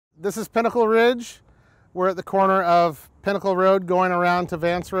This is Pinnacle Ridge. We're at the corner of Pinnacle Road going around to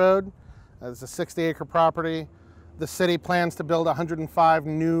Vance Road. It's a 60-acre property. The city plans to build 105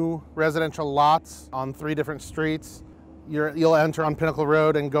 new residential lots on 3 different streets. You'll enter on Pinnacle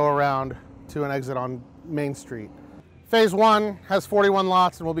Road and go around to an exit on Main Street. Phase 1 has 41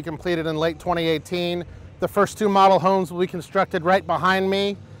 lots and will be completed in late 2018. The first 2 model homes will be constructed right behind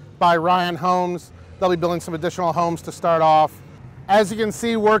me by Ryan Homes. They'll be building some additional homes to start off. As you can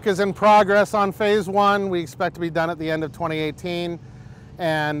see, work is in progress on Phase 1. We expect to be done at the end of 2018.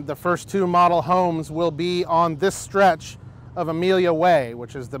 And the first 2 model homes will be on this stretch of Amelia Way,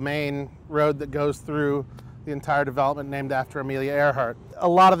 which is the main road that goes through the entire development named after Amelia Earhart. A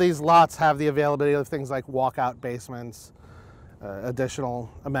lot of these lots have the availability of things like walkout basements, additional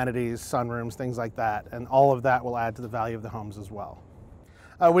amenities, sunrooms, things like that. And all of that will add to the value of the homes as well.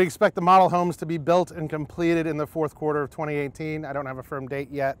 We expect the model homes to be built and completed in the 4th quarter of 2018. I don't have a firm date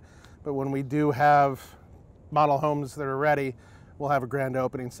yet, but when we do have model homes that are ready, we'll have a grand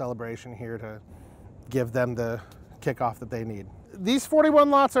opening celebration here to give them the kickoff that they need. These 41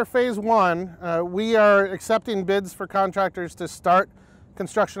 lots are Phase 1. We are accepting bids for contractors to start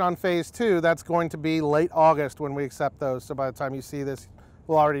construction on Phase 2. That's going to be late August when we accept those. So by the time you see this,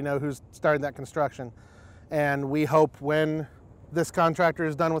 we'll already know who's starting that construction. And we hope when this contractor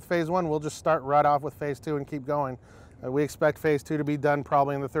is done with Phase 1, we'll just start right off with Phase 2 and keep going. We expect Phase 2 to be done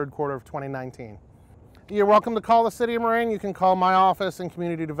probably in the 3rd quarter of 2019. You're welcome to call the City of Moraine. You can call my office in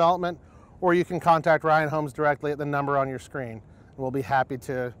Community Development, or you can contact Ryan Homes directly at the number on your screen. We'll be happy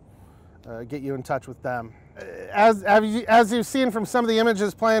to get you in touch with them. As you've seen from some of the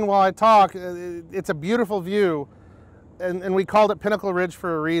images playing while I talk, it's a beautiful view, and we called it Pinnacle Ridge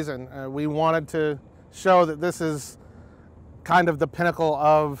for a reason. We wanted to show that this is kind of the pinnacle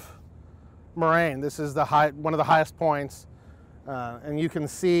of Moraine. This is one of the highest points, and you can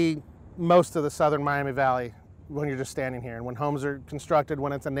see most of the southern Miami Valley when you're just standing here. And when homes are constructed,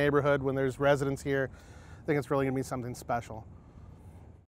 when it's a neighborhood, when there's residents here, I think it's really going to be something special.